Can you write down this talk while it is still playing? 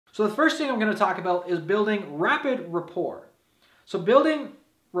So the first thing I'm going to talk about is building rapid rapport. So building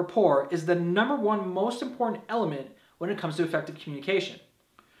rapport is the #1 most important element when it comes to effective communication.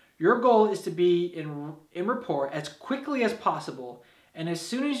 Your goal is to be in rapport as quickly as possible, and as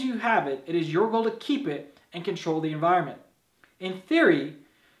soon as you have it, it is your goal to keep it and control the environment. In theory,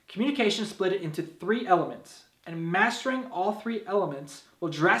 communication is split into 3 elements, and mastering all 3 elements will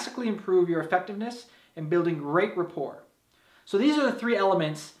drastically improve your effectiveness in building great rapport. So these are the 3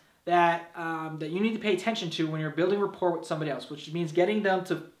 elements that you need to pay attention to when you're building rapport with somebody else, which means getting them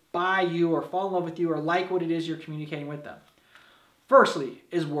to buy you or fall in love with you or like what it is you're communicating with them. Firstly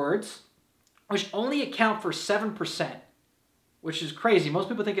is words, which only account for 7%, which is crazy. Most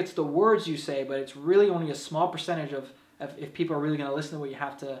people think it's the words you say, but it's really only a small percentage of if people are really going to listen to what you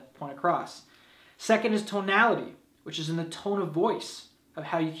have to point across. Second is tonality, which is in the tone of voice of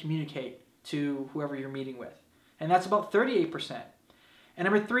how you communicate to whoever you're meeting with. And that's about 38%. And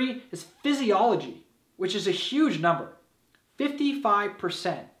number 3 is physiology, which is a huge number.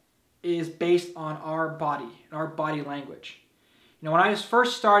 55% is based on our body and our body language. You know, when I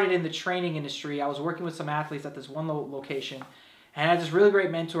first started in the training industry, I was working with some athletes at this one location, and I had this really great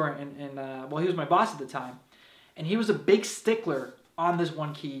mentor, and well, he was my boss at the time, and he was a big stickler on this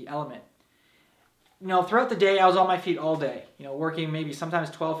one key element. You know, throughout the day, I was on my feet all day, you know, working maybe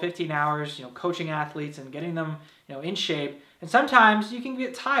sometimes 12, 15 hours, you know, coaching athletes and getting them, you know, in shape. And sometimes you can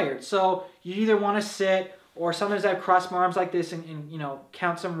get tired. So you either want to sit, or sometimes I'd cross my arms like this and you know,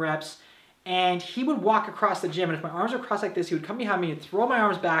 count some reps. And he would walk across the gym, and if my arms were crossed like this, he would come behind me and throw my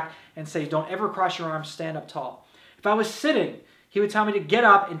arms back and say, "Don't ever cross your arms, stand up tall." If I was sitting, he would tell me to get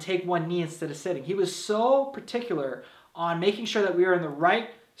up and take one knee instead of sitting. He was so particular on making sure that we were in the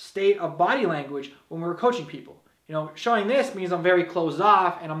right state of body language when we were coaching people. You know, showing this means I'm very closed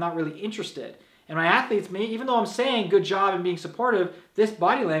off and I'm not really interested. And my athletes, even though I'm saying good job and being supportive, this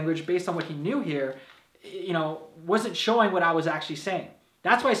body language, based on what he knew here, you know, wasn't showing what I was actually saying.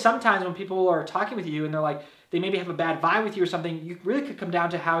 That's why sometimes when people are talking with you and they're like, they maybe have a bad vibe with you or something, you really could come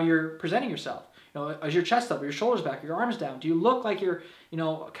down to how you're presenting yourself. You know, is your chest up, your shoulders back, your arms down? Do you look like you're, you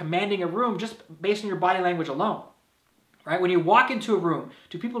know, commanding a room just based on your body language alone? Right? When you walk into a room,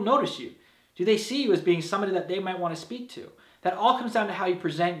 do people notice you? Do they see you as being somebody that they might want to speak to? That all comes down to how you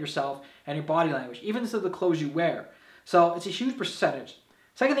present yourself and your body language, even to the clothes you wear. So it's a huge percentage.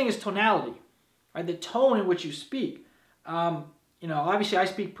 Second thing is tonality, right? The tone in which you speak. You know, obviously I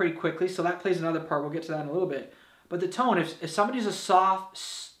speak pretty quickly, so that plays another part. We'll get to that in a little bit. But the tone, if somebody's a soft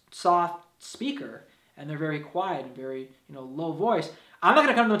speaker and they're very quiet and very, you know, low voice, I'm not going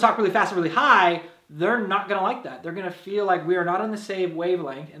to come to them and talk really fast and really high. They're not going to like that. They're going to feel like we are not on the same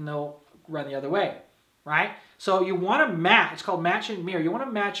wavelength, and they'll run the other way, right? So you want to match. It's called match and mirror. You want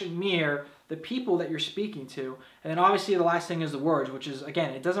to match and mirror the people that you're speaking to. And then obviously the last thing is the words, which is,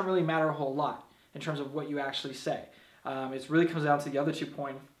 again, it doesn't really matter a whole lot in terms of what you actually say. It really comes down to the other 2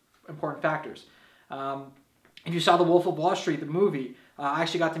 important factors. If you saw The Wolf of Wall Street, the movie, I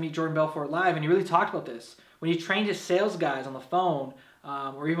actually got to meet Jordan Belfort live, and he really talked about this. When he trained his sales guys on the phone,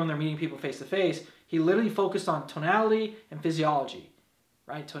 or even when they're meeting people face-to-face, he literally focused on tonality and physiology.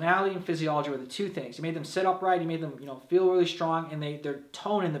 Right? Tonality and physiology were the 2 things. He made them sit upright, he made them, you know, feel really strong, and their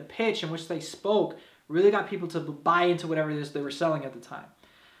tone and the pitch in which they spoke really got people to buy into whatever it is they were selling at the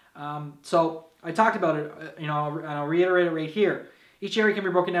time. So I talked about it, you know, and I'll reiterate it right here. Each area can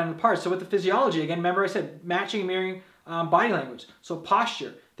be broken down into parts. So with the physiology, again, remember I said matching and mirroring body language. So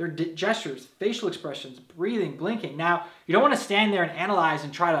posture, their gestures, facial expressions, breathing, blinking. Now, you don't want to stand there and analyze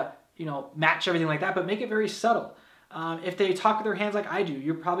and try to, you know, match everything like that, but make it very subtle. If they talk with their hands like I do,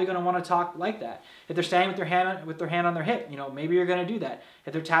 you're probably going to want to talk like that. If they're standing with their hand on their hip, you know, maybe you're going to do that.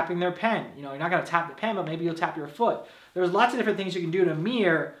 If they're tapping their pen, you know, you're not going to tap the pen, but maybe you'll tap your foot. There's lots of different things you can do to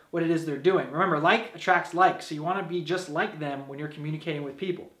mirror what it is they're doing. Remember, like attracts like, so you want to be just like them when you're communicating with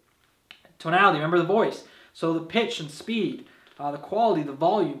people. Tonality, remember the voice. So the pitch and speed, the quality, the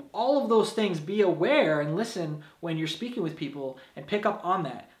volume, all of those things, be aware and listen when you're speaking with people and pick up on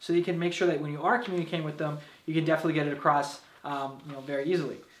that so you can make sure that when you are communicating with them, you can definitely get it across you know, very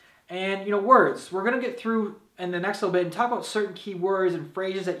easily. And, you know, words. We're going to get through in the next little bit and talk about certain key words and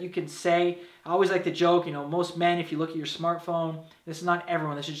phrases that you can say. I always like to joke, you know, most men, if you look at your smartphone, this is not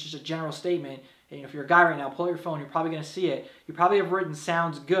everyone, this is just a general statement. And, you know, if you're a guy right now, pull out your phone, you're probably going to see it. You probably have written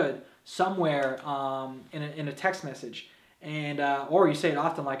 "sounds good" somewhere in a text message. And or you say it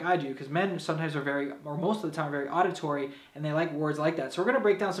often like I do, because men sometimes are very, or most of the time, are very auditory, and they like words like that. So we're going to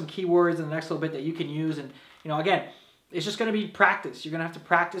break down some key words in the next little bit that you can use. And, you know, again, it's just going to be practice. You're going to have to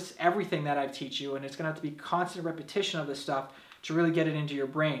practice everything that I teach you, and it's going to have to be constant repetition of this stuff to really get it into your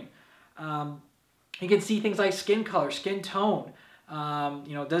brain. You can see things like skin color, skin tone,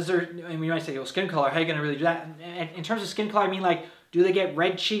 Does their, I mean, you might say, well, skin color, how are you going to really do that? And in terms of skin color, I mean, like, do they get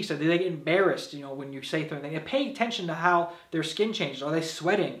red cheeks, or do they get embarrassed, when you say something? Pay attention to how their skin changes. Are they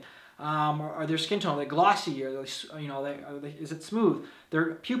sweating? Are their skin tone, are they glossy? Is it smooth?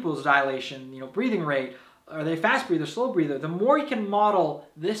 Their pupils dilation, breathing rate. Are they fast breather, slow breather? The more you can model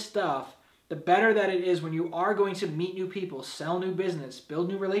this stuff, the better that it is when you are going to meet new people, sell new business, build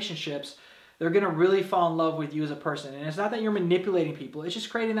new relationships. They're going to really fall in love with you as a person. And it's not that you're manipulating people. It's just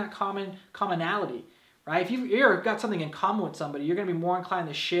creating that commonality, right? If you've got something in common with somebody, you're going to be more inclined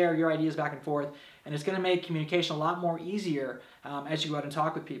to share your ideas back and forth. And it's going to make communication a lot more easier as you go out and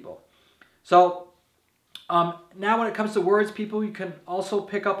talk with people. So now when it comes to words, people, you can also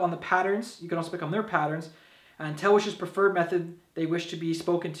pick up on the patterns. You can also pick on their patterns and tell which is preferred method they wish to be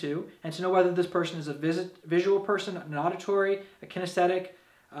spoken to, and to know whether this person is a visual person, an auditory, a kinesthetic,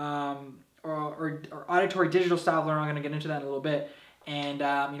 or auditory digital style learner. I'm going to get into that in a little bit. And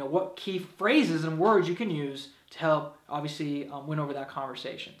what key phrases and words you can use to help, obviously, win over that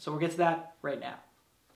conversation. So we'll get to that right now.